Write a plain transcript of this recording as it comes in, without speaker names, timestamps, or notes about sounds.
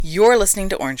You're listening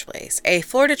to Orange Blaze, a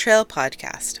Florida Trail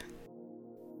podcast.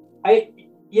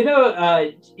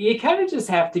 You kind of just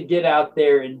have to get out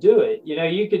there and do it.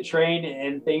 You could train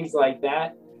and things like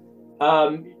that.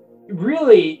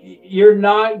 Really, you're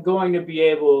not going to be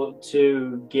able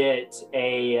to get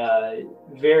a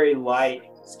very light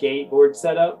skateboard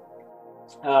setup.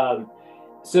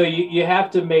 So you have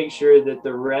to make sure that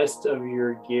the rest of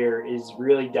your gear is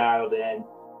really dialed in.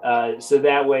 So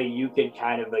that way you can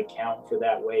kind of account for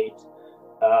that weight.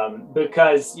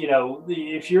 Because,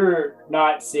 if you're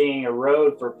not seeing a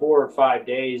road for 4 or 5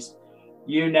 days,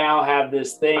 you now have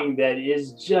this thing that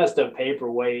is just a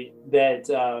paperweight that,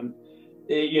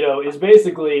 is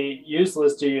basically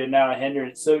useless to you and now a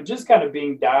hindrance. So just kind of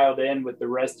being dialed in with the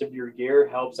rest of your gear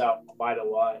helps out quite a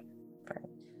lot.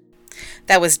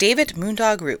 That was David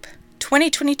Moondog Roop,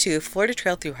 2022 Florida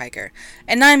Trail Thru Hiker,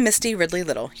 and I'm Misty Ridley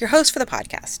Little, your host for the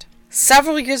podcast.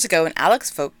 Several years ago, when Alex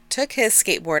Folk took his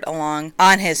skateboard along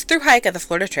on his thru hike of the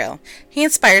Florida Trail, he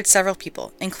inspired several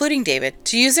people, including David,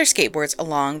 to use their skateboards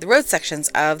along the road sections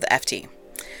of the FT.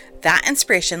 That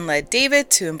inspiration led David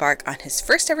to embark on his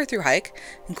first ever thru hike,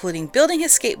 including building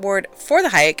his skateboard for the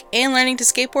hike and learning to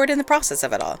skateboard in the process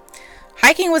of it all.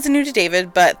 Hiking wasn't new to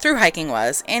David, but thru hiking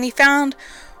was, and he found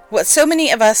what so many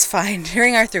of us find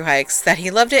during our thru hikes, that he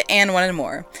loved it and wanted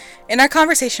more. In our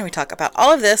conversation, we talk about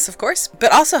all of this, of course,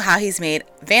 but also how he's made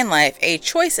van life a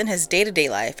choice in his day-to-day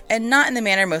life and not in the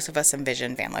manner most of us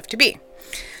envision van life to be.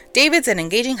 David's an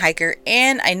engaging hiker,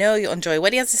 and I know you'll enjoy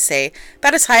what he has to say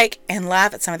about his hike and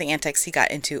laugh at some of the antics he got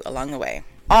into along the way.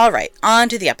 All right, on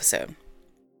to the episode.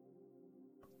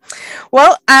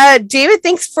 Well, David,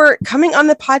 thanks for coming on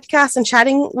the podcast and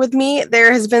chatting with me.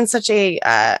 There has been such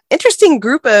a interesting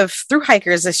group of thru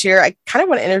hikers this year. I kind of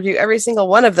want to interview every single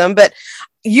one of them, but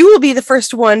you will be the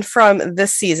first one from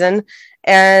this season.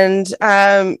 And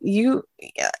you,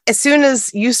 as soon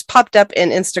as you popped up in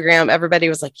Instagram, everybody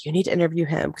was like, you need to interview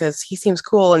him because he seems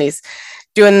cool and he's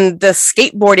doing the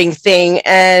skateboarding thing.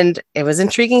 And it was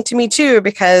intriguing to me too,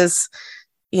 because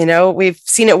we've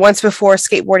seen it once before,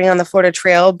 skateboarding on the Florida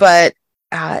Trail, but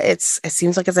it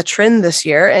seems like it's a trend this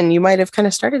year, and you might have kind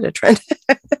of started a trend.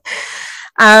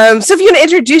 So if you want to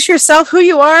introduce yourself, who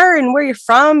you are and where you're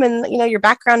from, and your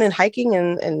background in hiking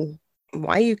and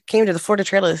why you came to the Florida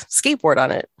Trail to skateboard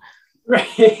on it.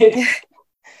 Right.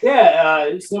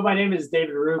 Yeah. So my name is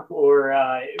David Roop, or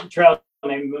trail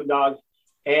name Moondog,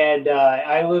 and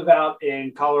I live out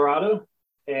in Colorado.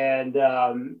 And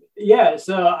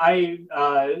so I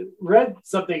read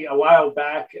something a while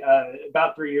back,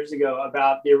 about 3 years ago,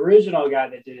 about the original guy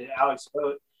that did it, Alex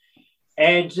Folk,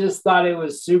 and just thought it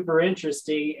was super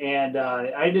interesting. And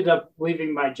I ended up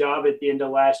leaving my job at the end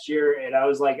of last year, and I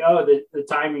was like, oh, the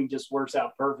timing just works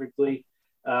out perfectly.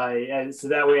 And so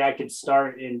that way I could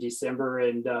start in December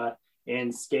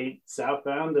and skate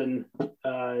southbound and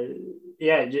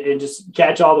and just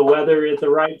catch all the weather at the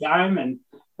right time. And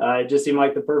it just seemed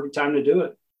like the perfect time to do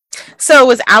it. So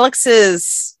was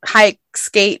Alex's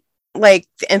skate like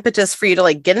the impetus for you to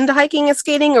like get into hiking and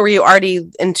skating, or were you already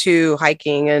into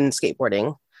hiking and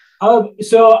skateboarding?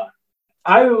 So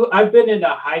I've been into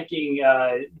hiking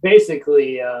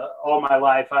basically all my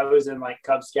life. I was in like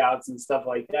Cub Scouts and stuff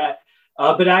like that.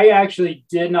 But I actually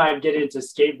did not get into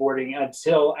skateboarding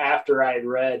until after I had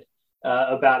read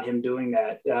about him doing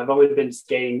that. I've only been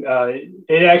skating. I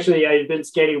had been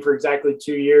skating for exactly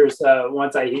 2 years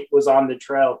once I was on the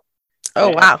trail.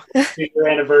 Oh, wow. 2-year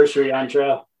anniversary on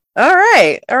trail. All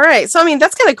right. So, I mean,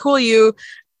 that's kind of cool. You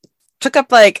took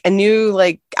up like a new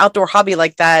like outdoor hobby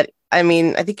like that. I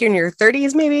mean, I think you're in your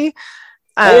 30s, maybe.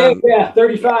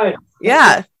 35.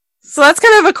 Yeah. So that's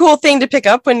kind of a cool thing to pick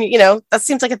up when, that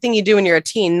seems like a thing you do when you're a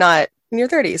teen, not in your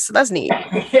 30s. So that's neat.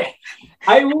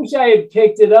 I wish I had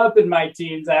picked it up in my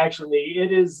teens, actually.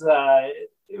 It is,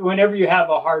 whenever you have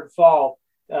a hard fall,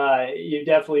 you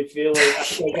definitely feel it, I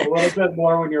think, a little bit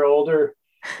more when you're older.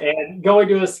 And going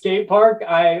to a skate park,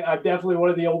 I'm definitely one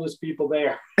of the oldest people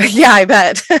there. Yeah, I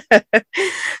bet.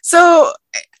 So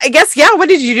I guess, what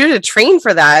did you do to train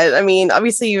for that? I mean,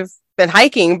 obviously you've been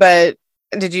hiking, but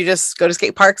did you just go to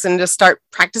skate parks and just start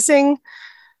practicing?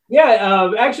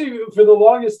 Yeah, actually, for the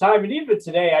longest time, and even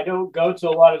today, I don't go to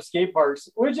a lot of skate parks,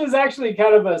 which is actually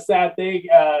kind of a sad thing,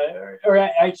 or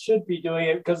I should be doing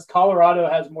it because Colorado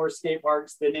has more skate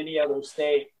parks than any other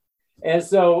state. And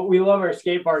so we love our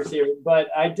skate parks here. But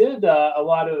I did a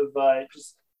lot of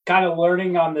just kind of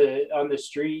learning on the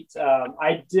street.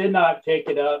 I did not pick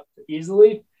it up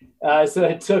easily, so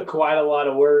it took quite a lot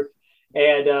of work,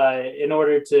 and in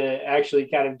order to actually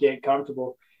kind of get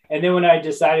comfortable. And then when I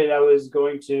decided I was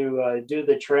going to do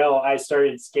the trail, I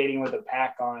started skating with a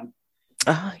pack on.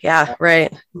 Oh, yeah,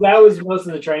 right. That was most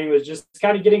of the training, was just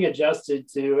kind of getting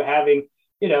adjusted to having,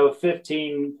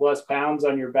 15 plus pounds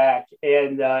on your back.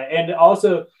 And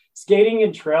also skating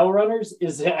and trail runners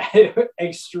is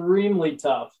extremely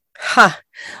tough. Huh.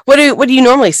 What do you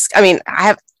normally, I mean,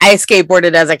 I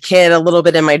skateboarded as a kid a little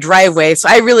bit in my driveway, so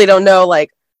I really don't know like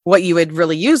what you would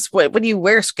really use. What do you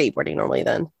wear skateboarding normally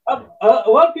then? A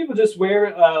lot of people just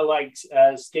wear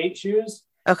skate shoes.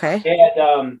 Okay.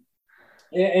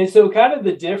 And so kind of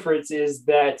the difference is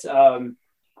that,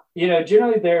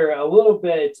 generally they're a little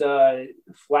bit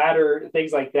flatter,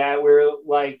 things like that, where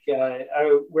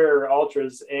I wear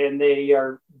ultras and they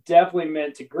are definitely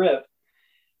meant to grip.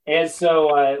 And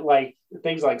so like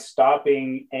things like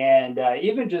stopping and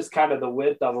even just kind of the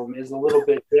width of them is a little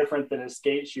bit different than a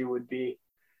skate shoe would be.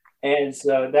 And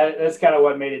so that's kind of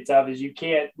what made it tough, is you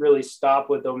can't really stop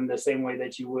with them the same way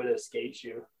that you would a skate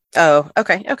shoe. Oh,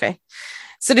 okay. Okay.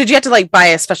 So did you have to like buy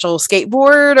a special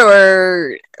skateboard,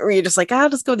 or were you just like, I'll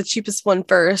just go with the cheapest one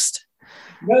first?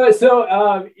 No,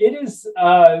 so it is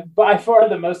by far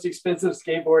the most expensive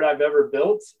skateboard I've ever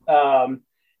built.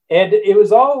 And it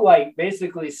was all like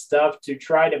basically stuff to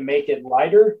try to make it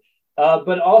lighter,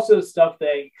 but also stuff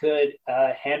that could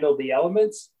handle the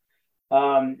elements.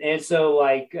 And so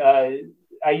like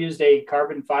I used a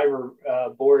carbon fiber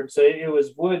board. So it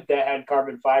was wood that had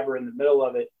carbon fiber in the middle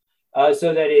of it,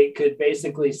 so that it could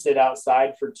basically sit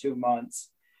outside for 2 months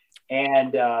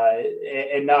and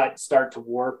not start to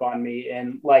warp on me,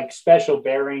 and like special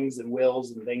bearings and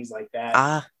wheels and things like that.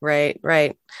 Ah, right,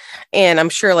 right. And I'm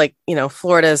sure like,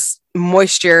 Florida's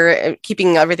moisture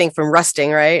keeping everything from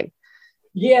rusting, right?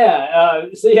 Yeah.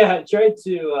 I tried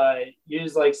to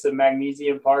use like some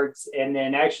magnesium parts, and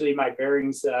then actually my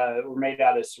bearings were made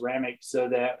out of ceramic, so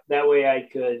that way I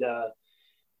could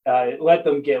let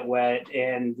them get wet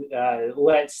and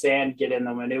let sand get in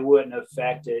them, and it wouldn't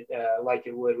affect it like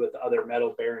it would with other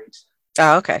metal bearings.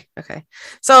 Oh, okay. Okay.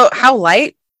 So how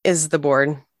light is the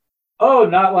board? Oh,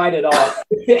 not light at all.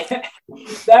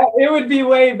 That it would be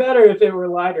way better if it were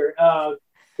lighter.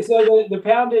 So the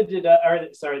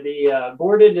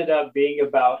board ended up being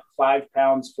about 5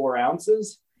 pounds 4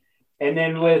 ounces, and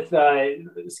then with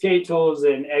skate tools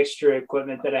and extra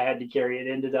equipment that I had to carry, it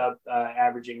ended up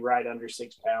averaging right under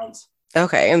 6 pounds.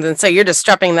 Okay, and then so you're just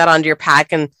strapping that onto your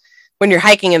pack, and when you're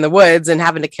hiking in the woods and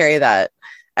having to carry that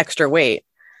extra weight.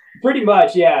 Pretty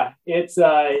much, yeah. It's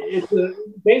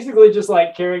basically just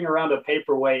like carrying around a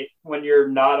paperweight when you're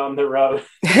not on the road.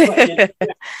 It's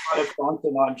not a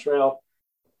function on trail.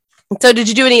 So did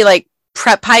you do any like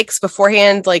prep hikes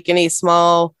beforehand, like any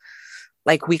small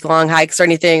like week-long hikes or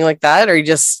anything like that, or you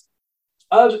just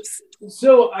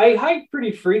so I hike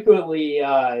pretty frequently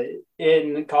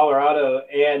in Colorado,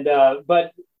 and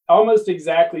but almost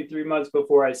exactly 3 months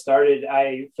before I started,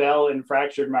 I fell and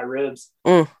fractured my ribs.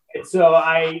 And so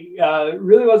I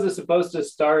really wasn't supposed to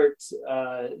start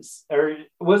or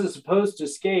wasn't supposed to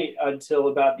skate until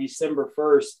about December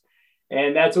 1st.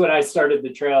 And that's when I started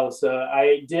the trail. So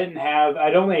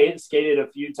I'd only skated a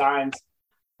few times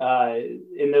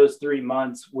in those 3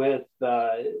 months with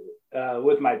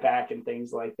my pack and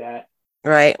things like that.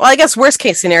 Right. Well, I guess worst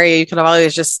case scenario, you could have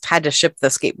always just had to ship the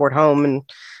skateboard home and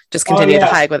just continue to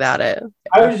hike without it.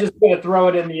 I was just going to throw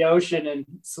it in the ocean and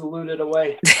salute it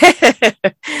away.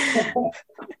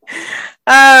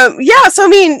 Yeah. So, I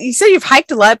mean, you said you've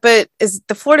hiked a lot, but is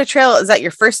the Florida Trail, is that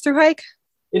your first through hike?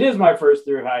 It is my first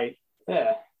through hike.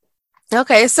 Yeah.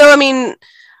 Okay. So, I mean,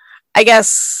 I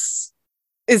guess,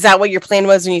 is that what your plan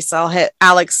was when you saw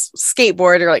Alex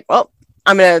skateboard? You're like, well,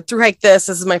 I'm going to through hike this.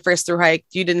 This is my first through hike.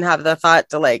 You didn't have the thought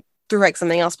to like through hike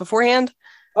something else beforehand?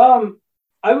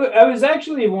 I was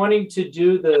actually wanting to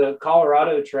do the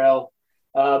Colorado Trail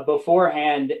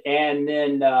beforehand, and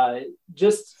then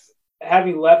just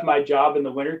having left my job in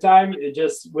the wintertime,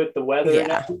 just with the weather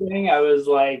and everything, I was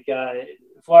like,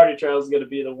 Florida Trail is going to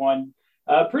be the one,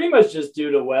 pretty much just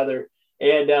due to weather.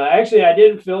 And actually, I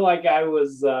didn't feel like I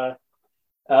was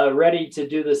ready to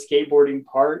do the skateboarding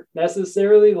part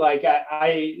necessarily. Like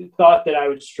I thought that I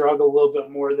would struggle a little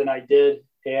bit more than I did.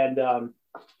 And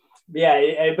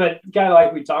but kind of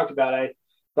like we talked about, I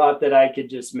thought that I could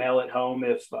just mail it home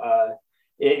if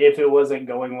it wasn't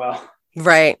going well.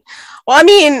 Right. Well, I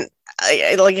mean,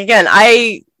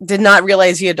 I did not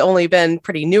realize you had only been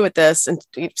pretty new at this, and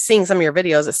seeing some of your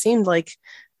videos, it seemed like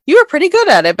you were pretty good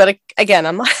at it. But again,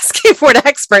 I'm not a skateboard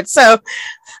expert. So,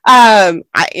 from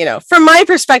my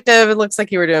perspective, it looks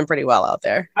like you were doing pretty well out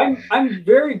there. I'm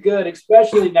very good,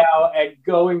 especially now, at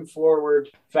going forward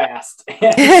fast.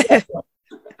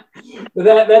 But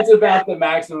that's about the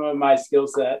maximum of my skill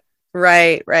set.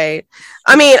 Right, right.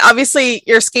 I mean, obviously,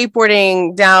 you're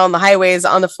skateboarding down the highways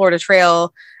on the Florida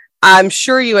Trail. I'm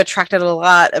sure you attracted a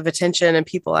lot of attention and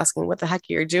people asking what the heck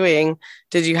you're doing.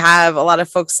 Did you have a lot of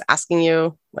folks asking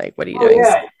you, like, what are you Oh doing?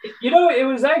 yeah, it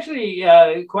was actually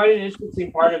quite an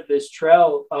interesting part of this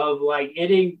trail of like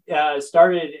getting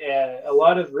started a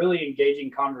lot of really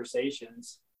engaging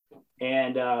conversations,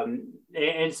 and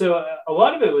so a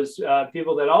lot of it was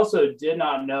people that also did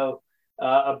not know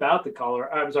about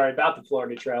about the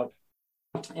Florida Trail,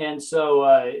 and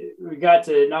so we got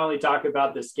to not only talk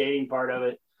about the skating part of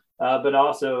it, but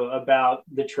also about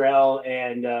the trail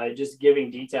and just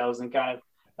giving details and kind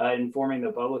of informing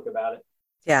the public about it.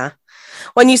 Yeah.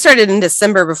 When you started in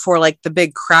December before like the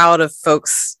big crowd of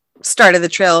folks started the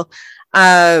trail,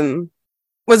 um,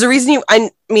 was the reason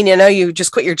I mean, I know you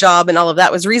just quit your job and all of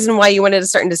that was the reason why you wanted to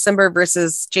start in December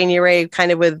versus January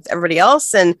kind of with everybody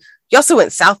else. And you also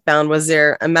went southbound. Was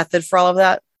there a method for all of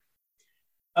that?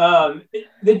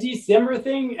 The December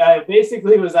thing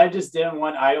basically was I just didn't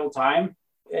want idle time.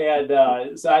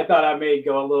 And so I thought I may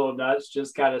go a little nuts,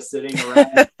 just kind of sitting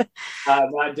around,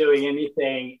 not doing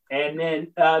anything. And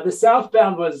then the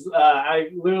southbound was I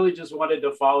literally just wanted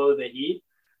to follow the heat.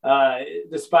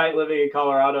 Despite living in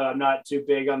Colorado, I'm not too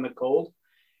big on the cold.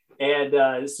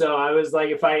 And so I was like,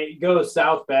 if I go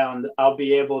southbound, I'll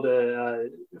be able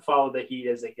to follow the heat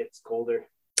as it gets colder.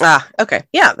 Ah, okay.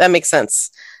 Yeah, that makes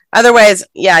sense. Otherwise,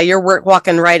 yeah, you're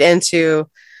walking right into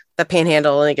the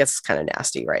panhandle and it gets kind of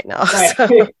nasty right now. Right.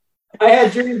 So. I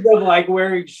had dreams of like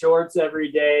wearing shorts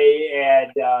every day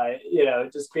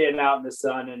and, just being out in the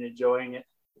sun and enjoying it.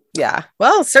 Yeah.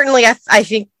 Well, certainly, I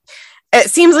think it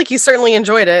seems like you certainly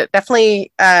enjoyed it.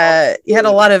 Definitely, you had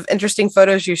a lot of interesting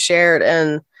photos you shared,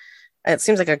 and it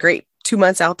seems like a great 2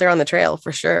 months out there on the trail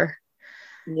for sure.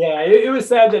 Yeah, it was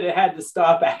sad that it had to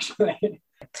stop actually.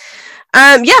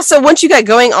 Yeah. So once you got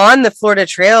going on the Florida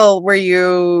Trail,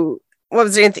 what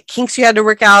was there anything kinks you had to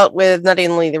work out with not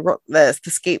only the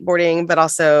skateboarding, but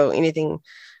also anything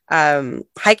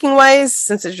hiking wise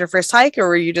since it's your first hike, or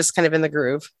were you just kind of in the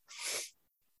groove?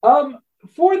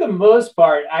 For the most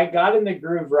part, I got in the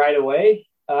groove right away.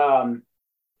 I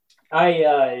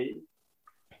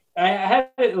had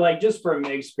it like just from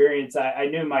experience, I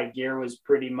knew my gear was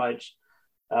pretty much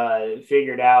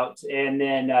figured out. And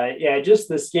then, just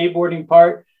the skateboarding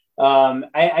part.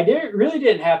 I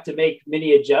didn't have to make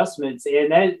many adjustments.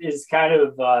 And that is kind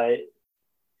of,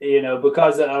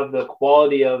 because of the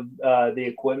quality of the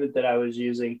equipment that I was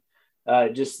using.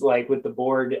 Just like with the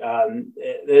board,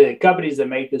 the companies that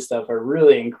make this stuff are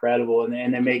really incredible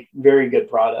and they make very good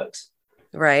products.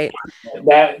 Right.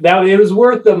 That it was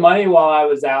worth the money while I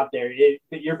was out there.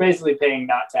 You're basically paying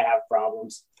not to have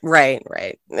problems. Right.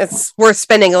 It's worth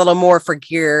spending a little more for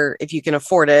gear if you can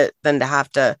afford it than to have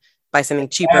to buy something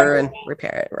cheaper and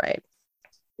repair it. Right.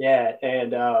 Yeah.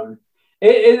 And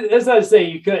it's not to say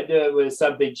you couldn't do it with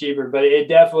something cheaper, but it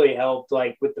definitely helped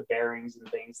like with the bearings and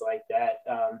things like that.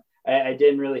 I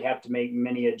didn't really have to make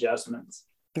many adjustments.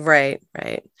 Right.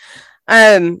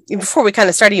 Before we kind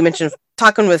of started, you mentioned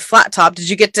talking with Flat Top. Did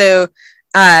you get to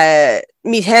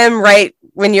meet him right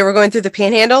when you were going through the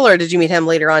Panhandle, or did you meet him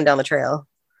later on down the trail?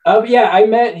 Yeah, I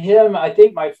met him, I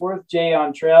think my fourth day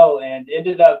on trail, and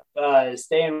ended up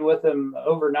staying with him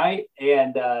overnight,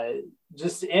 and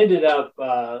just ended up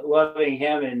loving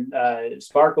him and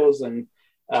Sparkles, and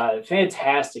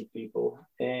fantastic people,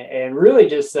 and really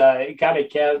just kind of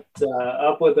kept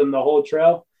up with him the whole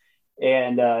trail.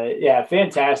 And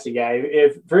fantastic guy.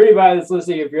 If for anybody that's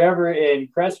listening, if you're ever in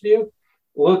Crestview,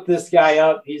 look this guy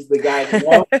up. He's the guy to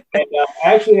know. And,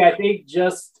 actually, I think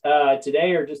just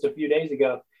today or just a few days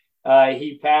ago,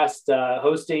 he passed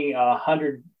hosting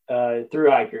 100 thru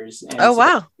hikers. And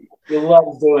wow! He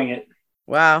loves doing it.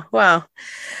 Wow.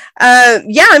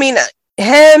 I mean,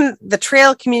 the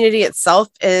trail community itself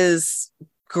is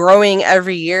growing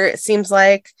every year. It seems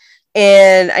like.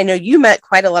 And I know you met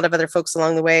quite a lot of other folks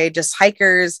along the way, just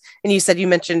hikers. And you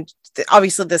mentioned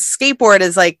obviously the skateboard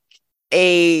is like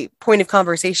a point of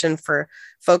conversation for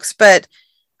folks, but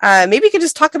maybe you could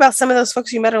just talk about some of those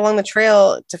folks you met along the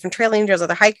trail, different trail rangers,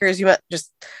 other hikers. You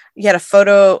had a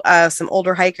photo of some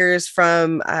older hikers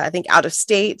from, I think, out of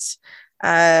state.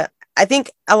 I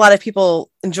think a lot of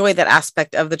people enjoy that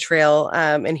aspect of the trail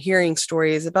and hearing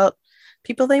stories about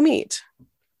people they meet.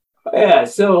 Yeah,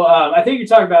 so I think you're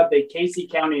talking about the Casey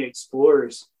County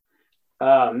Explorers.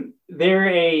 They're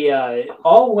a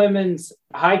all women's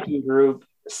hiking group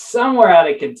somewhere out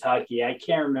of Kentucky. I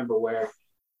can't remember where.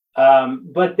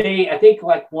 But I think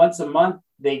like once a month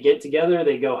they get together,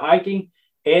 they go hiking,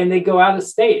 and they go out of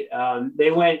state. They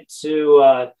went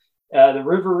to the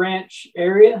River Ranch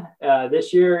area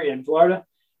this year in Florida.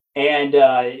 and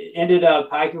ended up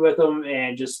hiking with them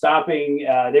and just stopping.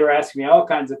 They were asking me all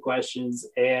kinds of questions,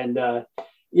 and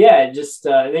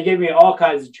they gave me all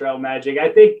kinds of trail magic. I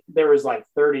think there was like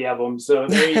 30 of them, so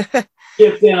they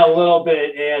chipped in a little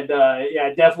bit, and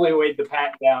definitely weighed the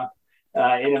pack down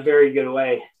in a very good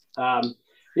way.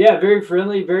 Very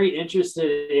friendly, very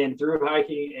interested in through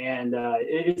hiking, and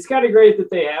it's kind of great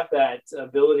that they have that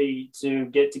ability to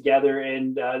get together,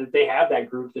 and that they have that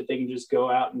group that they can just go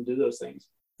out and do those things.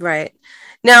 Right.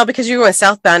 Now, because you went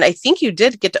southbound, I think you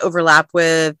did get to overlap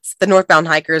with the northbound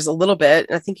hikers a little bit.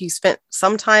 And I think you spent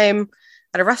some time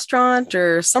at a restaurant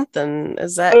or something.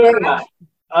 Is that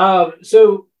correct?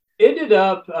 So ended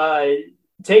up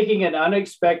taking an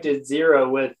unexpected zero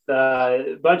with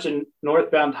a bunch of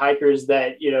northbound hikers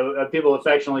that, people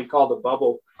affectionately call the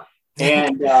bubble.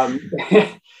 And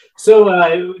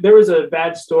so there was a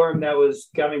bad storm that was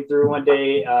coming through one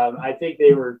day. I think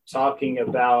they were talking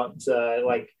about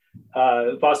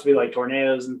possibly like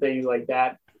tornadoes and things like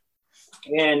that.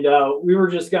 And we were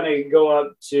just going to go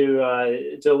up to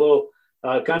a little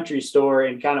country store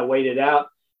and kind of wait it out.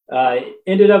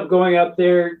 Ended up going up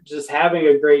there, just having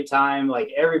a great time.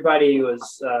 Like everybody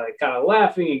was kind of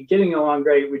laughing and getting along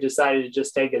great. We decided to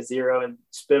just take a zero and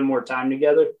spend more time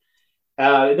together.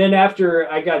 Then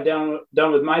after I got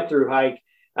done with my through hike,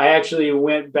 I actually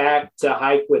went back to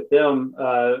hike with them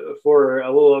for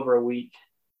a little over a week.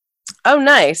 Oh,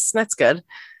 nice. That's good.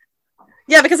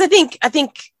 Yeah, because I think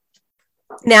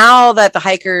now that the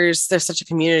hikers, there's such a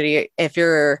community, if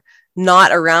you're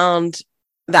not around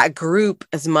that group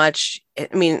as much,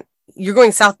 I mean, you're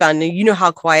going southbound and you know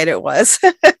how quiet it was,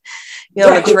 on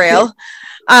the trail.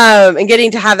 And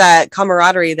getting to have that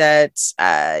camaraderie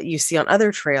that you see on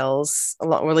other trails,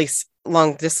 or at least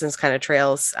long distance kind of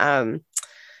trails.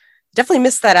 Definitely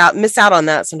miss out on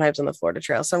that sometimes on the Florida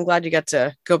Trail. So I'm glad you got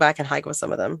to go back and hike with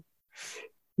some of them.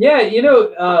 Yeah,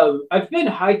 I've been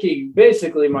hiking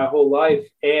basically my whole life,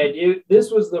 and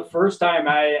this was the first time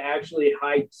I actually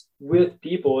hiked with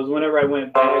people. Was whenever I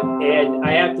went back, and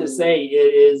I have to say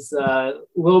it is a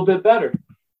little bit better.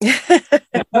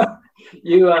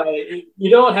 You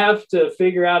don't have to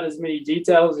figure out as many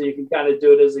details. You can kind of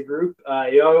do it as a group.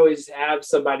 You always have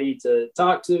somebody to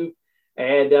talk to,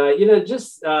 and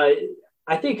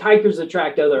I think hikers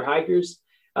attract other hikers.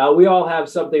 We all have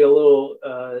something a little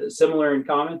similar in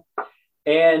common.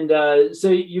 And so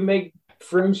you make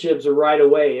friendships right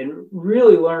away and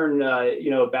really learn,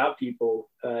 about people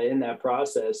in that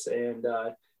process. And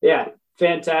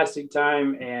fantastic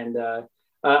time. And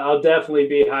I'll definitely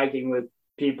be hiking with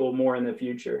people more in the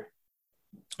future.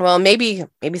 Well, maybe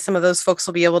some of those folks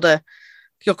will be able to,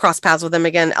 you'll cross paths with them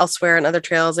again elsewhere in other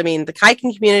trails. I mean, the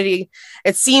hiking community,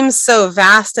 it seems so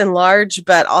vast and large,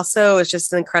 but also it's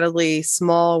just an incredibly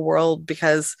small world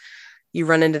because you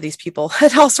run into these people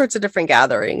at all sorts of different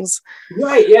gatherings.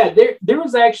 Right. Yeah. There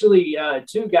was actually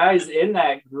two guys in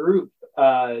that group,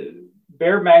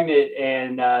 Bear Magnet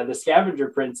and the Scavenger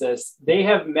Princess. They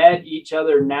have met each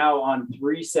other now on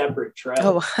 3 separate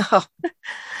trails. Oh,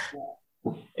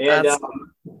 wow. And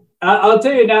I'll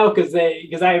tell you now, because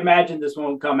I imagine this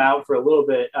won't come out for a little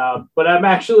bit, but I'm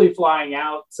actually flying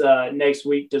out next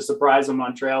week to surprise them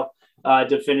on trail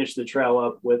to finish the trail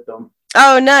up with them.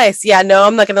 Oh, nice. Yeah, no,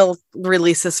 I'm not going to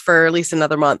release this for at least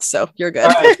another month, so you're good.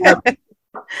 Right.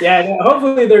 Yeah,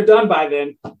 hopefully they're done by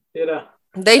then.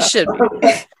 They should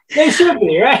be. They should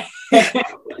be, right?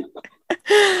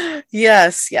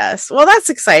 Yes. Well, that's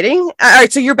exciting. All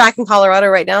right, so you're back in Colorado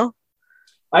right now?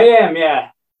 I am,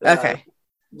 yeah. Okay.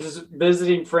 Just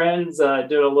visiting friends,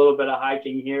 doing a little bit of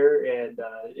hiking here,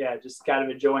 and just kind of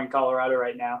enjoying Colorado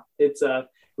right now. It's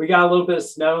we got a little bit of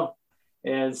snow,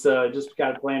 and so just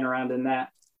kind of playing around in that.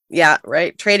 Yeah,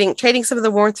 right. Trading some of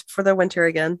the warmth for the winter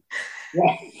again.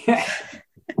 Yeah.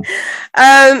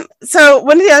 So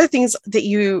one of the other things that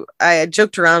you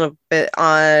joked around a bit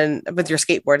on with your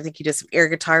skateboard, I think you did some air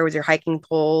guitar with your hiking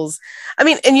poles. I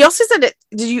mean, and you also said that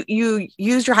did you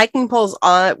use your hiking poles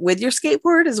with your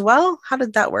skateboard as well? How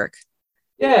did that work?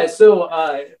 Yeah, so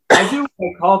I do what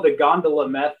I call the gondola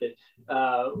method,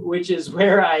 which is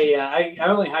where I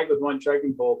only hike with one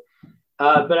trekking pole.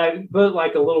 But I put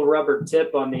like a little rubber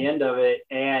tip on the end of it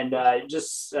and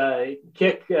just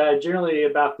kick generally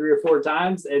about 3 or 4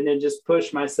 times and then just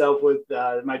push myself with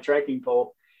my trekking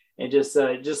pole and just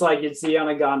like you'd see on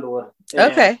a gondola.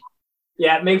 And, okay.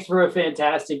 Yeah, it makes for a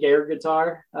fantastic air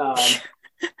guitar.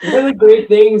 Really great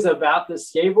things about the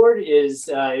skateboard is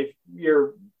if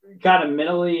you're kind of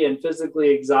mentally and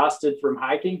physically exhausted from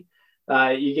hiking,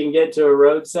 you can get to a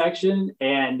road section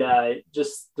and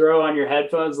just throw on your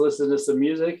headphones, listen to some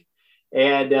music,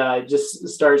 and just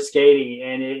start skating.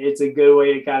 And it's a good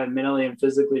way to kind of mentally and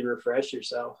physically refresh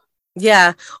yourself.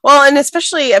 Yeah. Well, and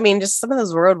especially, I mean, just some of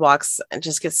those road walks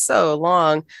just get so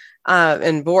long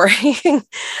and boring.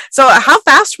 So how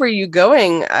fast were you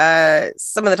going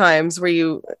some of the times where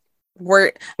you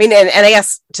were, I mean, and I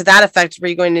guess to that effect, were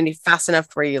you going any fast enough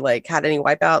where you like had any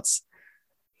wipeouts?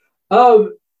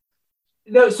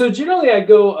 No, so generally I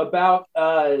go about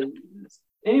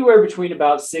anywhere between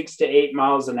about 6 to 8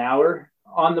 miles an hour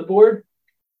on the board,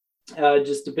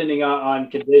 just depending on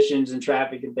conditions and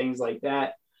traffic and things like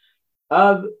that.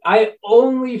 I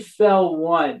only fell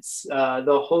once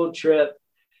the whole trip.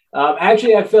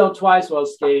 Actually, I fell twice while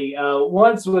skating.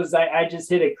 Once was I just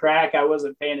hit a crack. I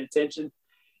wasn't paying attention.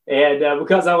 And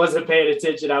because I wasn't paying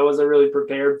attention, I wasn't really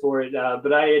prepared for it.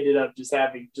 But I ended up just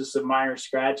having just some minor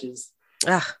scratches.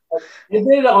 Ah. And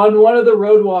then on one of the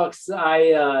road walks,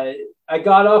 I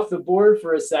got off the board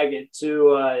for a second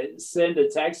to send a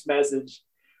text message.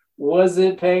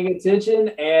 Wasn't paying attention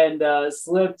and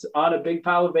slipped on a big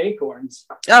pile of acorns.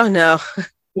 Oh, no.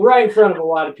 Right in front of a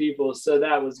lot of people. So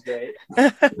that was great.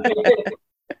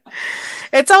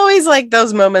 It's always like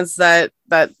those moments that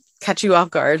catch you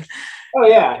off guard. Oh,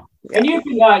 yeah. And you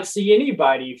cannot see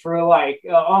anybody for like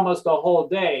almost a whole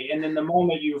day. And then the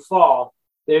moment you fall,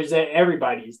 there's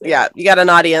everybody's there. Yeah, you got an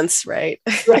audience, right?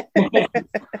 Right. You're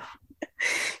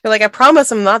like, I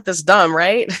promise I'm not this dumb,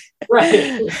 right?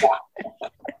 Right.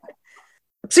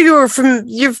 So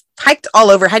you've hiked all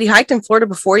over. Had you hiked in Florida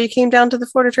before you came down to the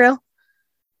Florida Trail?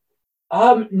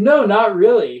 No, not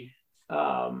really.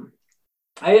 I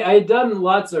had done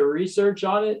lots of research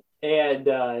on it, and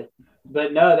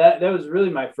but no, that was really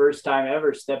my first time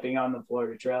ever stepping on the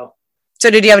Florida Trail. So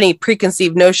did you have any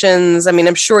preconceived notions? I mean,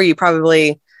 I'm sure you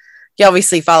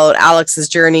obviously followed Alex's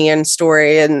journey and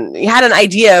story, and you had an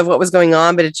idea of what was going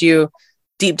on, but did you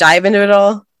deep dive into it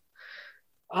all?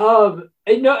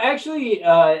 No, actually,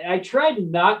 I tried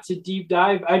not to deep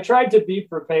dive. I tried to be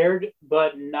prepared,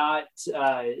 but not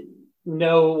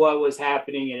know what was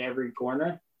happening in every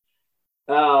corner.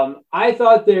 I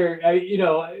thought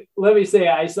let me say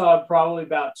I saw probably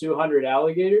about 200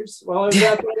 alligators while I was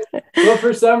out there. But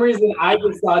for some reason, I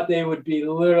just thought they would be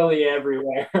literally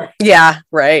everywhere. Yeah,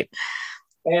 right.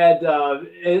 And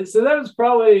so that was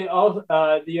probably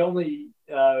the only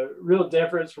real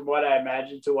difference from what I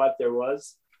imagined to what there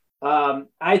was.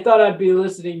 I thought I'd be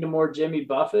listening to more Jimmy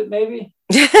Buffett, maybe.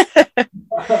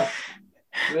 Yeah.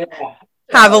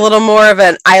 Have a little more of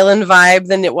an island vibe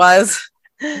than it was.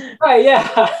 Right,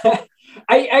 yeah.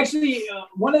 I actually,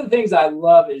 one of the things I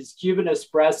love is Cuban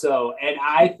espresso, and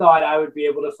I thought I would be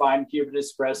able to find Cuban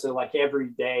espresso like every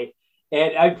day,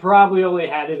 and I probably only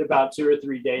had it about 2 or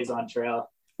 3 days on trail.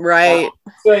 Right.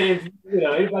 So if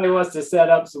anybody wants to set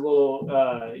up some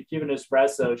little Cuban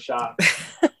espresso shop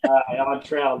on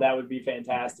trail, that would be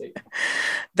fantastic.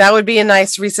 That would be a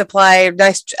nice resupply,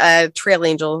 nice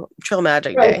trail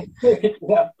magic day.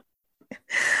 Yeah.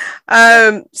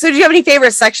 So do you have any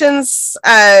favorite sections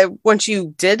once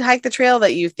you did hike the trail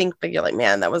that you think that you're like,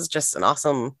 man, that was just an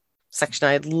awesome section,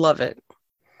 I love it?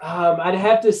 I'd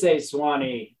have to say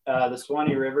Swanee, the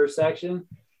Swanee River section.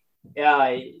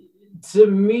 To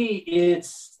me,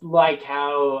 it's like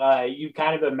how you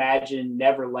kind of imagine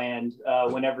Neverland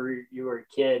whenever you were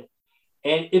a kid.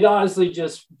 And it honestly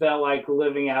just felt like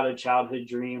living out a childhood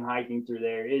dream hiking through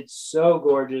there. It's so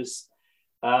gorgeous.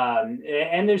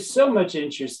 And there's so much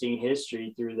interesting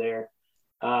history through there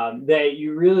that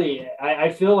you really, I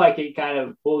feel like it kind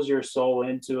of pulls your soul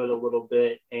into it a little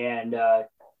bit. And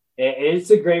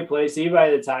it's a great place.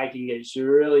 Anybody that's hiking it should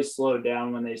really slow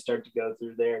down when they start to go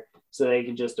through there so they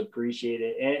can just appreciate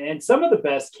it. And some of the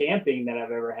best camping that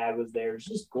I've ever had was there. It's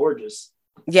just gorgeous.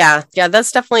 Yeah,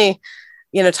 that's definitely,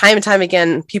 time and time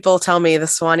again, people tell me the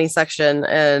Swanee section,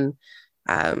 and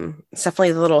it's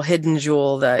definitely the little hidden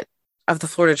jewel of the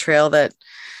Florida Trail that,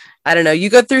 I don't know, you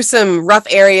go through some rough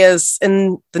areas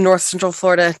in the North Central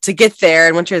Florida to get there.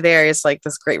 And once you're there, it's like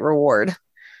this great reward.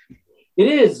 It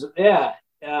is. Yeah.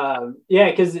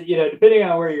 Cause depending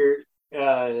on where you're,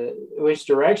 which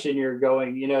direction you're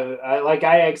going,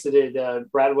 I exited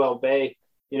Bradwell Bay,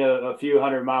 a few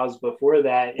hundred miles before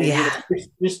that. And,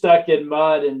 you're stuck in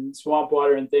mud and swamp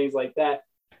water and things like that.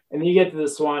 And then you get to the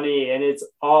Swanee and it's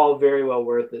all very well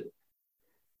worth it.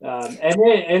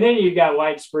 And then you got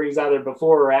White Springs either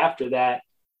before or after that.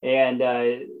 And,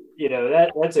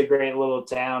 that's a great little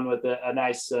town with a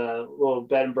nice little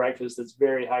bed and breakfast that's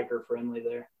very hiker friendly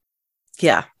there.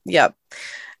 Yeah. Yep.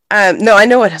 No, I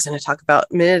know what I was going to talk about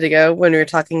a minute ago when we were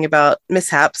talking about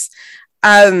mishaps.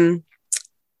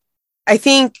 I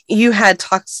think you had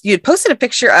posted a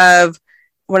picture of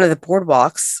one of the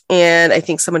boardwalks, and I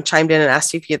think someone chimed in and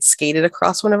asked you if you had skated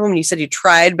across one of them. And you said you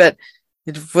tried, but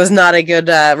it was not a good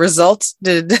result.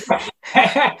 Did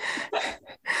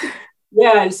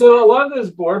Yeah, so a lot of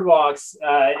those boardwalks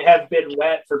have been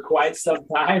wet for quite some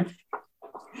time.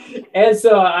 And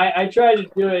so I tried to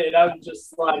do it, and I was just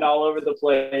sliding all over the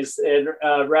place. And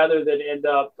rather than end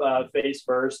up face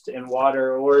first in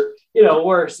water or,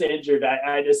 worse, injured,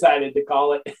 I decided to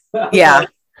call it. Yeah.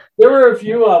 There were a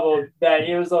few of them that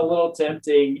it was a little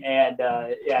tempting. And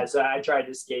so I tried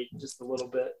to skate just a little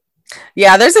bit.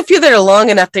 Yeah, there's a few that are long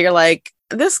enough that you're like,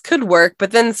 this could work.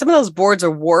 But then some of those boards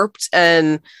are warped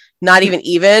and not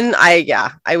even.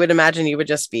 I would imagine you would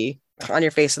just be on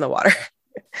your face in the water.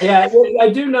 Yeah, I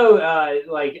do know,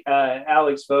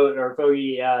 Alex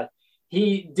Fogey,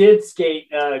 he did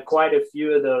skate quite a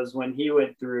few of those when he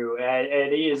went through,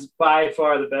 and he is by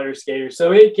far the better skater.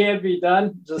 So it can be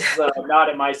done, just not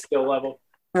at my skill level.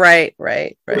 Right.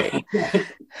 Well,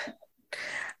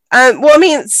 I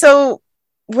mean, so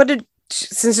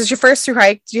since it's your first through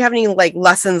hike, do you have any like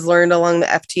lessons learned along the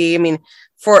FT? I mean,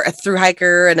 for a through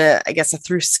hiker and a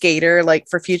through skater, like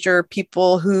for future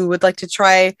people who would like to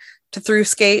try to through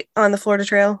skate on the Florida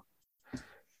Trail?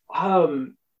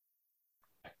 You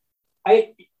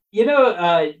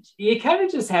kind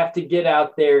of just have to get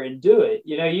out there and do it.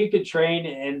 You could train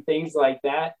and things like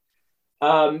that.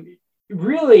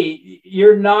 Really,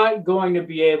 you're not going to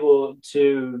be able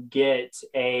to get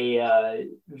a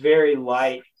very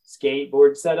light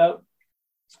skateboard setup.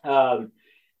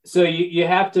 So you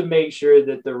have to make sure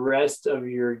that the rest of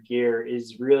your gear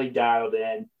is really dialed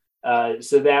in.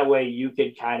 So that way you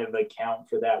could kind of account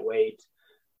for that weight.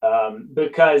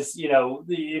 Because,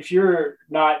 if you're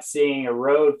not seeing a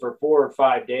road for 4 or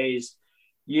 5 days,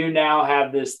 you now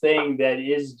have this thing that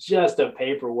is just a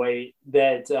paperweight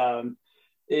that,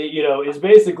 is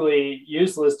basically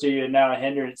useless to you and now a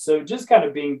hindrance. So just kind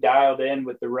of being dialed in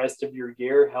with the rest of your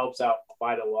gear helps out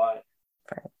quite a lot.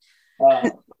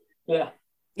 Yeah.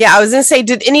 Yeah, I was going to say,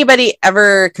 did anybody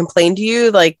ever complain to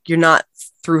you like you're not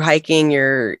through hiking,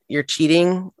 you're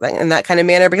cheating, like in that kind of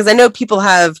manner? Because I know people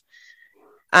have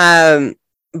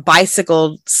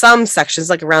bicycled some sections,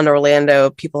 like around Orlando,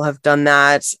 people have done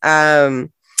that. And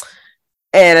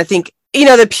I think,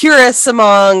 the purists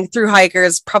among through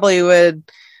hikers probably would,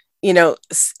 be a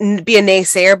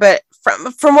naysayer, but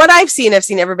from what I've seen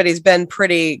everybody's been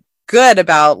pretty good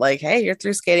about like, hey, you're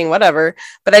through skating, whatever.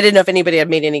 But I didn't know if anybody had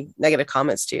made any negative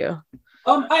comments to you.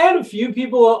 I had a few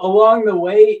people along the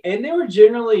way, and they were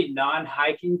generally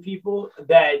non-hiking people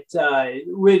that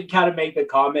would kind of make the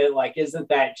comment like, isn't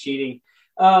that cheating?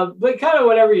 But kind of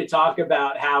whenever you talk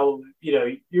about how,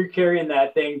 you're carrying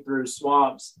that thing through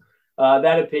swamps,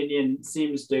 that opinion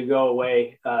seems to go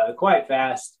away quite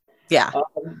fast. Yeah.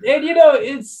 And,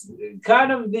 it's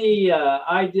kind of the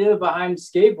idea behind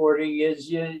skateboarding is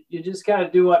you just kind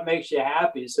of do what makes you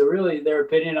happy. So really their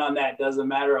opinion on that doesn't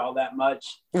matter all that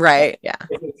much. Right. Yeah.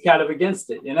 It's kind of against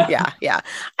it, Yeah. Yeah.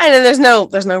 And then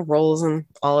there's no rules and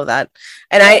all of that.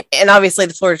 And obviously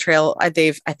the Florida Trail, I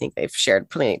think they've shared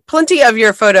plenty of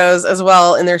your photos as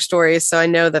well in their stories. So I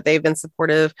know that they've been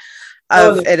supportive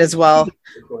of it as well.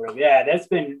 Yeah, that's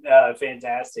been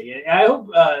fantastic. And I hope,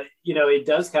 it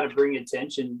does kind of bring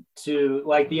attention to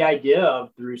like the idea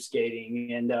of through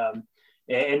skating and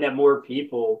that more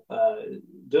people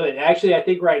do it. Actually, I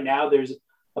think right now there's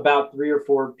about 3 or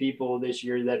 4 people this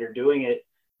year that are doing it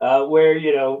where,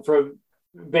 from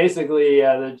basically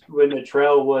when the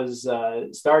trail was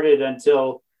started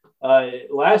until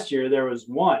last year, there was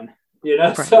one.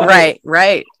 So, right.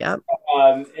 Yep.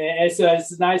 And so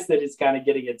it's nice that it's kind of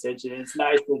getting attention. It's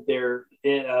nice that they're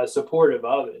supportive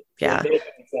of it. Yeah. They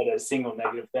haven't said a single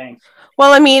negative thing.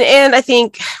 Well, I mean, and I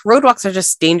think roadwalks are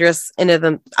just dangerous in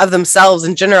of themselves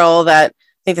in general, that I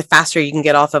think the faster you can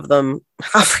get off of them,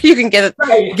 however you can get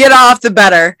off, the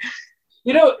better.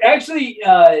 Actually,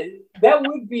 that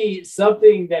would be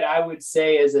something that I would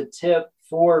say as a tip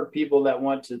for people that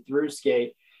want to through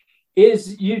skate.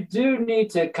 Is you do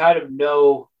need to kind of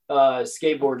know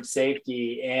skateboard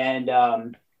safety and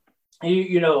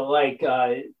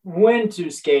when to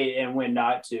skate and when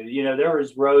not to. There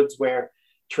was roads where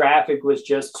traffic was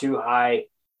just too high,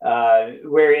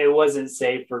 where it wasn't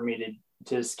safe for me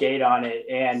to skate on it,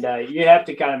 and you have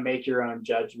to kind of make your own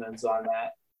judgments on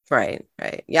that. Right.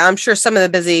 Yeah, I'm sure some of the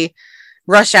busy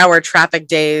rush hour traffic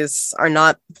days are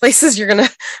not places you're going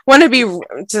to want to be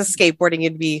to skateboarding.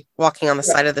 You'd be walking on the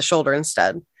side of the shoulder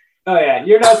instead. Oh yeah.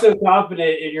 You're not so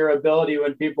confident in your ability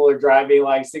when people are driving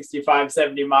like 65,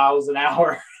 70 miles an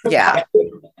hour. Yeah.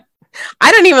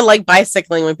 I don't even like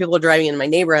bicycling when people are driving in my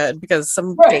neighborhood because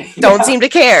some don't seem to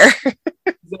care.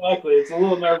 Exactly. It's a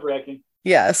little nerve-wracking.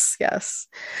 Yes, yes.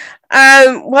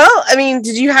 Well, I mean,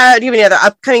 do you have any other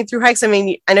upcoming through hikes? I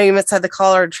mean, I know you must have the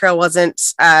Colorado Trail wasn't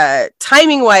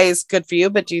timing wise good for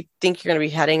you, but do you think you're going to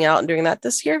be heading out and doing that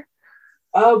this year?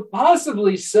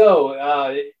 Possibly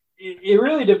so. It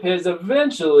really depends.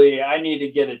 Eventually, I need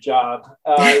to get a job.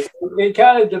 So it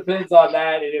kind of depends on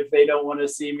that, and if they don't want to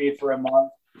see me for a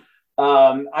month.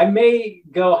 I may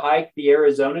go hike the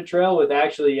Arizona Trail with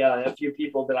actually a few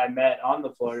people that I met on the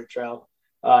Florida Trail.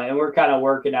 And we're kind of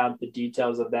working out the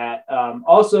details of that.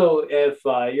 Also, if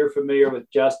you're familiar with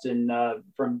Justin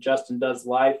from Justin Does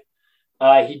Life,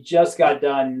 he just got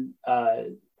done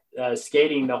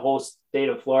skating the whole state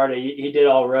of Florida. He did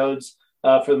all roads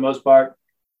for the most part,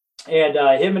 and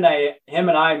him and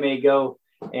I may go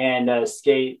and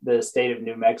skate the state of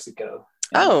New Mexico.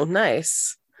 Oh,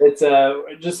 nice. It's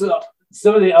just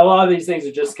a lot of these things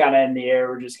are just kind of in the air.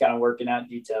 We're just kind of working out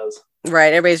details.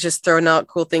 Right. Everybody's just throwing out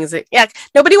cool things. Yeah.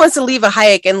 Nobody wants to leave a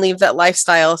hike and leave that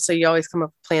lifestyle. So you always come up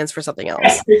with plans for something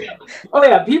else. Oh,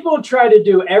 yeah. People try to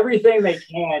do everything they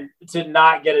can to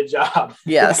not get a job.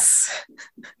 Yes.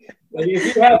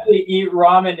 If you have to eat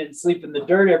ramen and sleep in the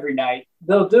dirt every night,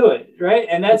 they'll do it. Right.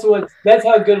 And that's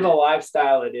how good of a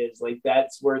lifestyle it is. Like,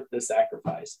 that's worth the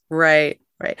sacrifice. Right.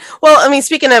 Right. Well, I mean,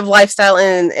 speaking of lifestyle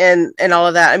and all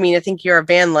of that, I mean, I think you're a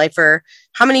van lifer.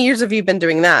 How many years have you been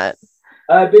doing that?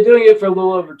 I've been doing it for a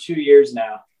little over 2 years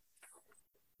now.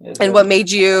 And what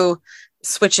made you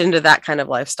switch into that kind of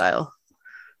lifestyle?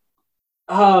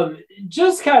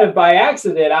 Just kind of by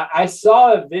accident. I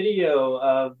saw a video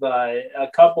of a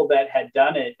couple that had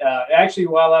done it actually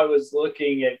while I was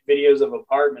looking at videos of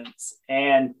apartments,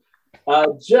 and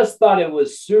just thought it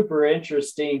was super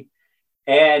interesting.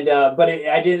 And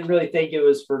I didn't really think it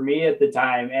was for me at the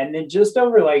time. And then just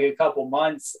over like a couple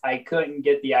months, I couldn't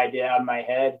get the idea out of my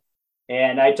head.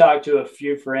 And I talked to a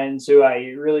few friends who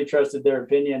I really trusted their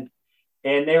opinion,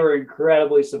 and they were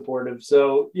incredibly supportive.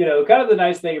 So, kind of the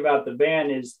nice thing about the van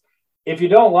is if you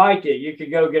don't like it, you could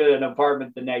go get an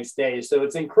apartment the next day. So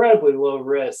it's incredibly low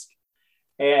risk.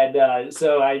 And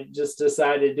so I just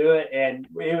decided to do it. And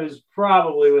it was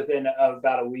probably within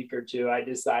about a week or two, I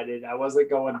decided I wasn't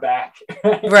going back.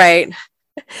 Right.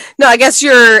 No, I guess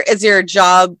is your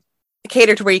job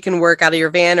catered to where you can work out of your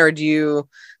van, or do you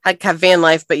have van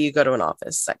life, but you go to an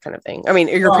office, that kind of thing? I mean,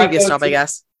 your previous job, I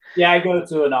guess. Yeah, I go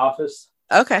to an office.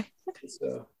 Okay.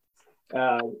 So,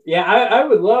 I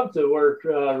would love to work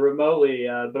remotely,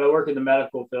 but I work in the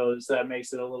medical field, so that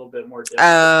makes it a little bit more difficult.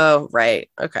 Oh, right.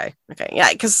 Okay.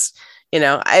 Yeah, because,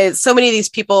 so many of these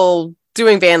people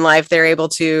doing van life, they're able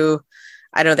to,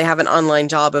 I don't know, they have an online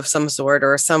job of some sort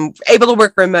or able to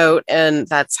work remote, and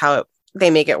that's how they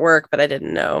make it work. But I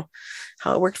didn't know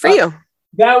how it worked for you.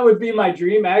 That would be my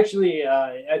dream. Actually,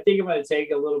 I think I'm going to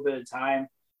take a little bit of time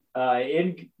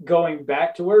in going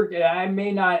back to work. I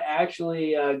may not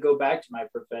actually go back to my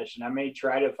profession. I may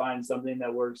try to find something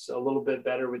that works a little bit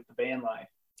better with the van life.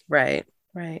 Right.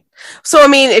 So, I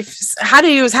mean, how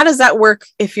does that work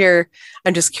if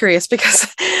I'm just curious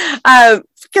because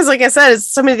like I said,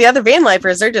 some of the other van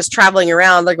lifers, they're just traveling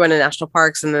around, they're going to national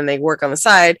parks and then they work on the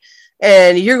side,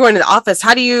 and you're going to the office.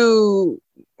 How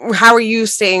are you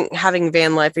having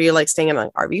van life? Are you like staying in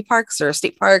like RV parks or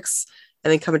state parks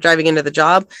and then driving into the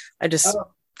job?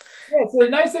 So the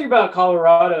nice thing about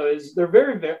Colorado is they're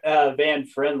very van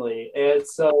friendly. And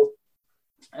so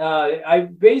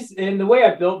the way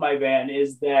I built my van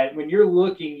is that when you're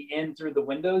looking in through the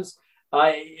windows,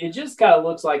 it just kind of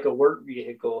looks like a work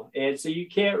vehicle. And so you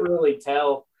can't really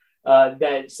tell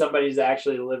that somebody's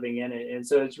actually living in it. And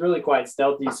so it's really quite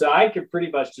stealthy. So I could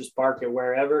pretty much just park it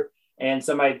wherever, and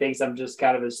somebody thinks I'm just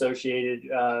kind of associated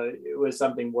with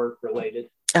something work related.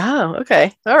 Oh,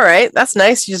 okay. All right. That's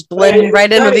nice. You just blend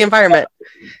right in with the environment.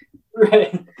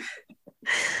 Right.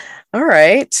 All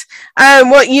right.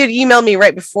 Well, you emailed me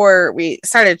right before we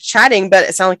started chatting, but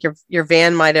it sounded like your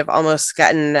van might have almost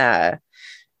gotten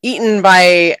eaten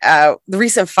by the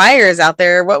recent fires out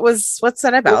there. What's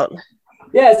that about?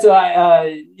 Yeah, so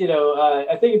I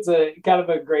think it's a kind of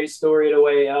a great story in a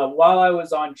way. While I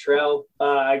was on trail,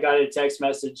 I got a text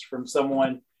message from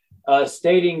someone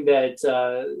stating that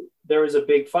there was a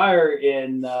big fire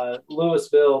in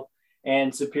Louisville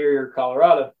and Superior,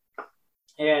 Colorado.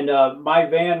 And my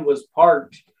van was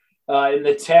parked in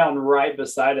the town right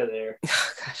beside of there.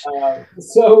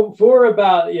 So for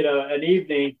about, an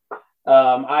evening,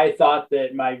 I thought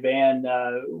that my van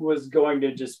was going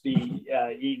to just be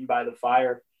eaten by the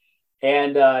fire.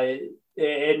 And I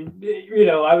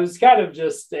was kind of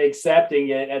just accepting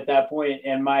it at that point.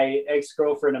 And my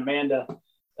ex-girlfriend, Amanda,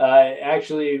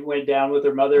 actually went down with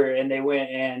her mother, and they went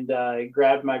and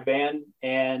grabbed my van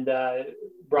and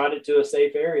brought it to a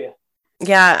safe area.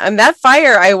 Yeah, and that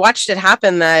fire, I watched it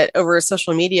happen that over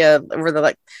social media over the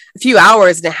a few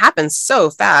hours, and it happened so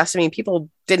fast. I mean, people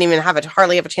didn't even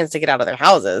hardly have a chance to get out of their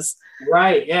houses.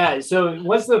 Right. Yeah. So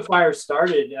once the fire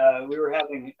started, we were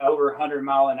having over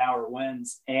 100-mile-an-hour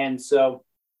winds, and so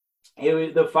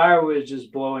the fire was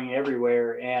just blowing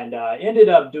everywhere, and ended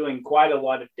up doing quite a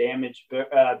lot of damage.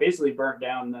 Basically, burnt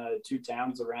down 2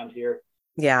 towns around here.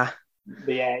 Yeah.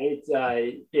 But yeah, it's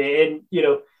and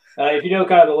if you know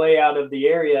kind of the layout of the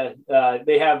area,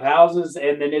 they have houses,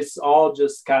 and then it's all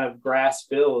just kind of grass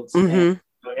fields. Mm-hmm. And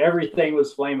so everything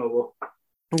was flammable.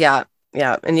 Yeah.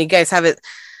 Yeah. And you guys have it,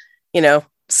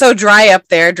 so dry up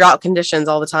there, drought conditions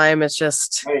all the time. It's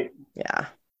just, right. Yeah.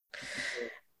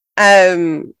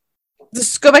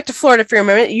 Just go back to Florida for a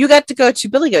moment. You got to go to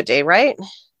Billy Goat Day, right?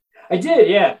 I did.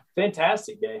 Yeah.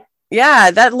 Fantastic day.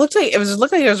 Yeah. That looked like it was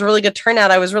a really good turnout.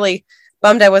 I was really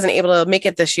bummed I wasn't able to make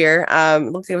it this year.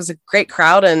 It looked like it was a great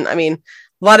crowd. And I mean,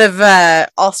 a lot of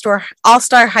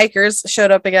all-star hikers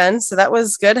showed up again. So that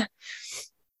was good.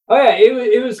 Oh yeah,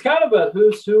 it was kind of a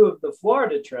who's who of the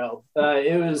Florida Trail.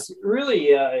 It was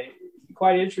really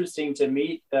quite interesting to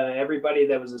meet everybody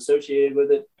that was associated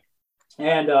with it,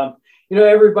 and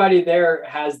everybody there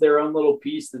has their own little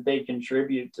piece that they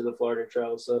contribute to the Florida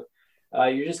Trail. So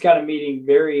you're just kind of meeting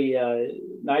very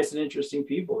nice and interesting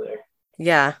people there.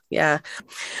 Yeah. Yeah.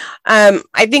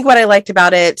 I think what I liked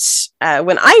about it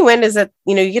when I went is that,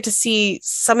 you get to see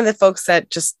some of the folks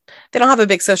that they don't have a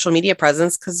big social media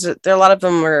presence because a lot of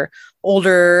them are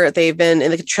older. They've been in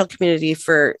the trail community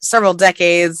for several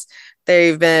decades.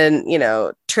 They've been,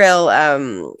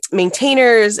 trail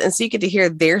maintainers. And so you get to hear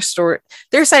their story,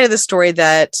 their side of the story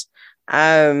that,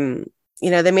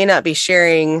 they may not be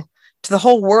sharing to the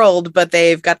whole world, but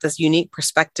they've got this unique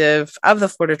perspective of the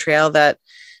Florida Trail that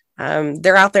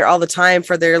they're out there all the time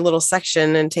for their little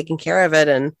section and taking care of it.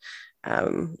 And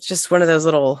it's just one of those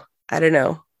little, I don't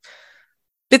know,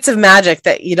 bits of magic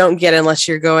that you don't get unless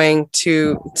you're going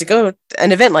to go to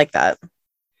an event like that.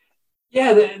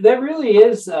 Yeah, that really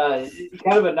is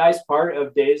kind of a nice part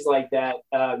of days like that.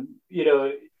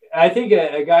 I think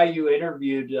a guy you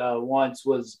interviewed once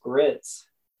was Grits.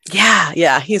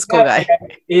 Yeah, he's a cool guy.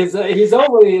 He's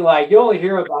only you only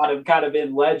hear about him kind of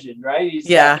in legend, right? He's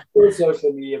got a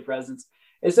social media presence.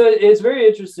 And so it's very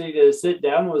interesting to sit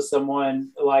down with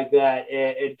someone like that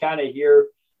and kind of hear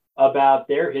about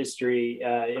their history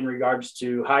in regards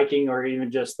to hiking or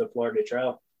even just the Florida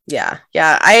Trail. Yeah.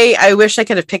 I wish I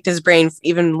could have picked his brain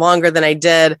even longer than I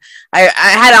did. I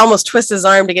had to almost twist his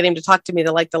arm to get him to talk to me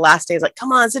the last day. He's like,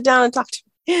 come on, sit down and talk to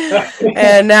me.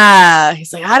 And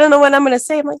he's like, I don't know what I'm going to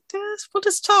say. I'm like, we'll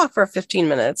just talk for 15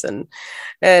 minutes. And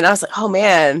I was like, oh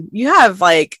man, you have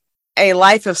a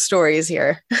life of stories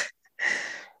here.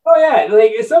 Oh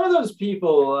yeah. Some of those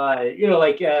people,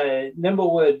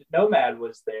 Nimblewood Nomad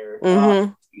was there.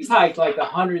 Mm-hmm. He's hiked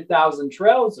 100,000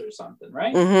 trails or something,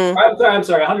 right? Mm-hmm. I'm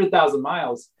sorry, 100,000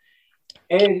 miles.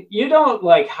 And you don't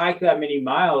hike that many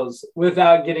miles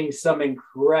without getting some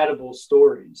incredible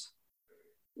stories.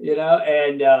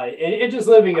 And just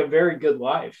living a very good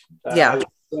life. Yeah.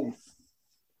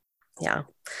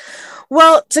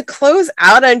 Well, to close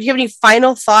out, do you have any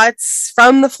final thoughts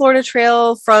from the Florida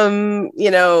Trail, from,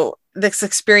 this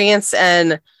experience,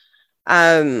 and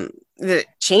did it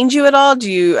change you at all?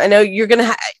 I know you're going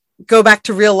to go back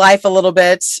to real life a little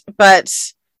bit, but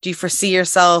do you foresee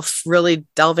yourself really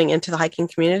delving into the hiking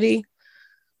community?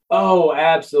 Oh,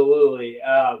 absolutely.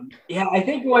 I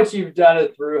think once you've done a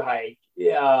thru hike,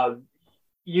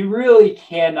 you really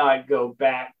cannot go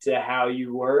back to how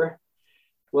you were.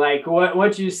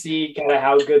 What you see kind of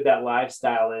how good that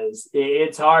lifestyle is,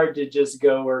 it's hard to just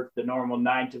go work the normal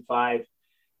 9 to 5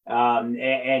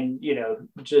 and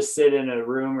just sit in a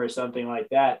room or something like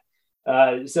that.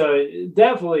 So it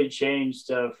definitely changed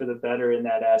for the better in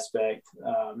that aspect.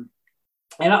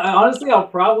 And honestly, I'll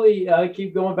probably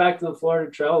keep going back to the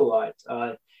Florida Trail a lot.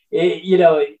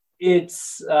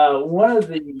 It's one of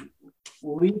the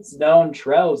least known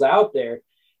trails out there,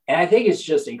 and I think it's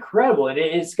just incredible. And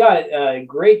it's got a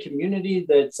great community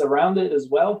that's around it as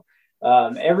well.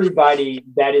 Everybody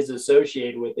that is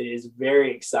associated with it is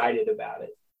very excited about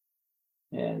it,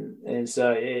 and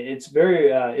so it's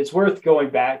very it's worth going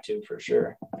back to for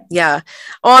sure. Yeah.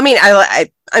 Well, I mean,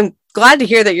 I'm glad to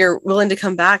hear that you're willing to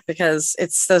come back, because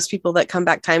it's those people that come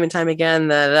back time and time again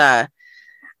that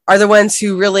are the ones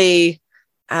who really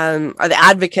are the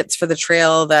advocates for the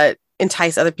trail, that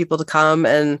entice other people to come,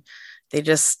 and they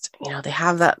just, they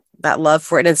have that love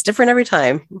for it, and it's different every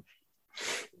time.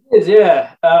 It is,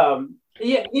 yeah.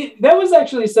 That was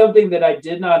actually something that I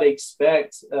did not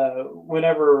expect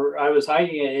whenever I was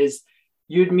hiking it, is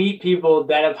you'd meet people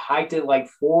that have hiked it like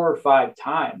 4 or 5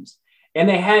 times, and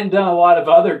they hadn't done a lot of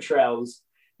other trails,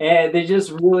 and they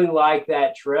just really like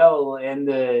that trail and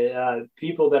the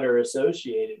people that are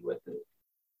associated with it.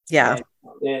 Yeah.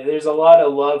 And there's a lot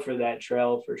of love for that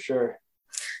trail for sure.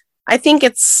 I think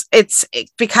it's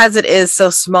because it is so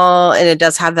small and it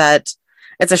does have that,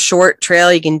 it's a short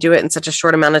trail. You can do it in such a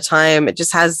short amount of time. It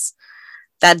just has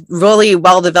that really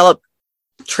well-developed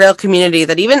trail community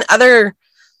that even other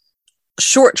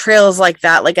short trails like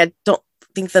that, like I don't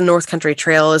think the North Country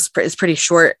Trail is pretty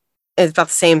short. It's about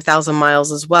the same 1,000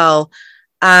 miles as well.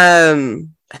 I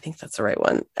think that's the right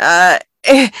one.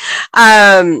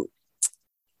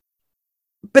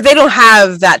 But they don't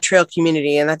have that trail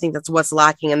community, and I think that's what's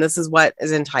lacking. And this is what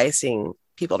is enticing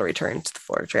people to return to the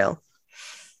Florida Trail.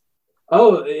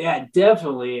 Oh yeah,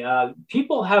 definitely.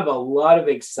 People have a lot of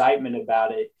excitement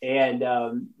about it, and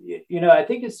I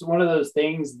think it's one of those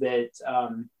things that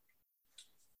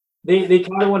they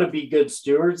kind of want to be good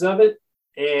stewards of it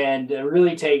and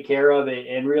really take care of it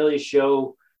and really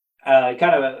show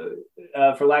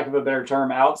for lack of a better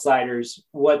term, outsiders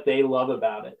what they love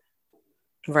about it.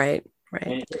 Right.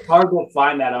 And it's hard to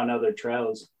find that on other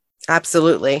trails.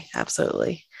 Absolutely.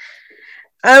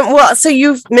 Well, so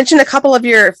you've mentioned a couple of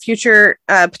your future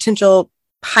potential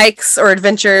hikes or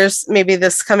adventures, maybe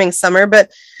this coming summer, but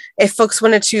if folks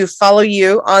wanted to follow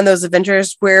you on those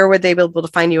adventures, where would they be able to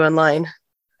find you online?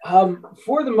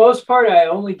 For the most part, I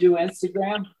only do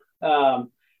Instagram.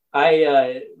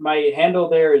 My handle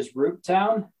there is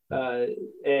Rooptown, and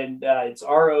it's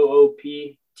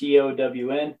ROOPTOWN.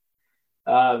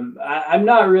 I'm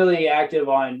not really active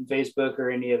on Facebook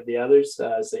or any of the others,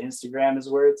 so Instagram is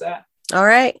where it's at. All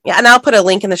right. Yeah, and I'll put a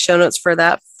link in the show notes for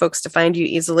that, folks to find you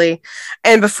easily.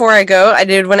 And before I go, I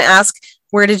did want to ask,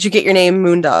 where did you get your name,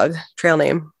 Moondog, trail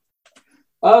name?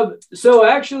 So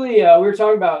actually, we were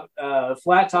talking about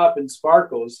Flat Top and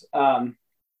Sparkles.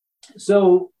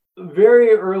 So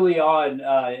very early on,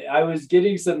 I was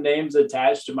getting some names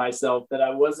attached to myself that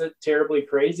I wasn't terribly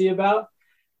crazy about.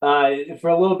 For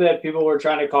a little bit, people were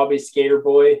trying to call me Skater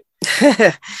Boy.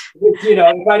 If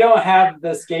I don't have the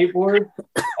skateboard,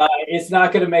 it's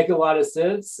not going to make a lot of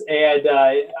sense. And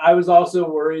I was also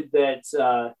worried that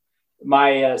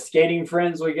my skating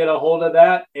friends would get a hold of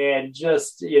that and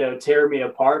just, tear me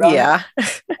apart on it.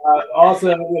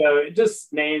 Also,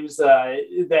 just names that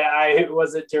I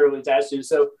wasn't terribly attached to.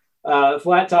 So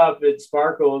Flat Top and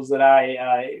Sparkles that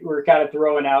I were kind of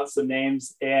throwing out some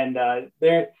names. And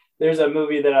there's a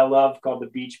movie that I love called The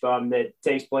Beach Bum that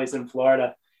takes place in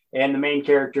Florida. And the main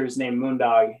character is named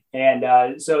Moondog.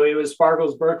 And so it was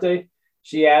Sparkles' birthday.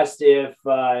 She asked if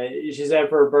she said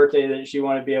for her birthday that she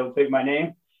wanted to be able to pick my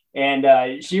name.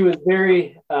 And she was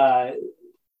very,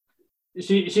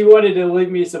 she wanted to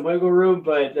leave me some wiggle room,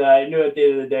 but I knew at the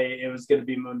end of the day, it was going to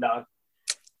be Moondog.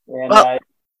 And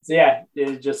so yeah,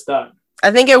 it just stuck.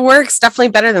 I think it works definitely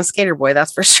better than Skater Boy.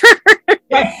 That's for sure.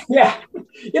 Yeah.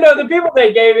 The people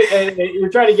that gave it, were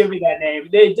trying to give me that name,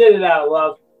 they did it out of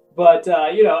love. But,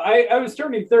 I was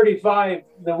turning 35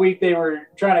 the week they were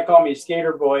trying to call me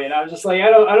Skater Boy. And I was just like, I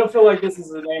don't feel like this is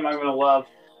the name I'm going to love.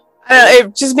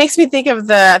 It just makes me think of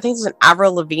I think it's an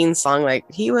Avril Lavigne song, like,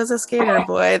 he was a skater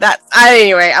boy.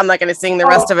 Anyway, I'm not going to sing the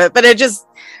rest of it, but it just,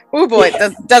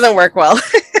 it doesn't work well.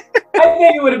 I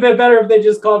think it would have been better if they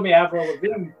just called me Avril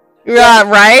Lavigne. Yeah,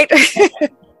 right?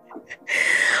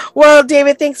 Well,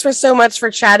 David, thanks so much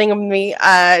for chatting with me,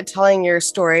 telling your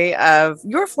story of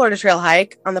your Florida Trail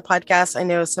hike on the podcast. I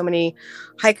know so many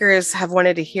hikers have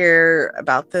wanted to hear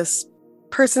about this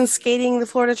person skating the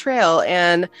Florida Trail,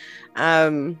 and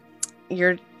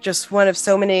you're just one of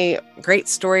so many great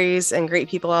stories and great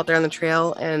people out there on the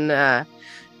trail. And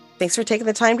thanks for taking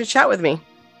the time to chat with me.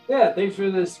 Yeah, thanks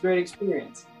for this great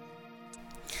experience.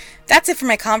 That's it for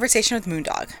my conversation with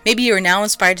Moondog. Maybe you are now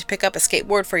inspired to pick up a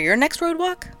skateboard for your next road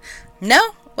walk? No?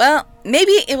 Well,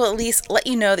 maybe it will at least let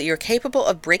you know that you're capable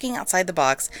of breaking outside the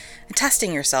box and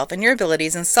testing yourself and your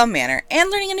abilities in some manner and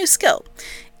learning a new skill,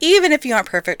 even if you aren't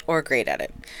perfect or great at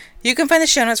it. You can find the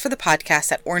show notes for the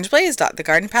podcast at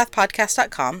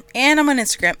orangeblaze.thegardenpathpodcast.com, and I'm on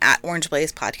Instagram at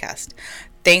orangeblazepodcast.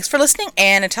 Thanks for listening,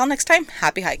 and until next time,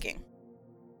 happy hiking.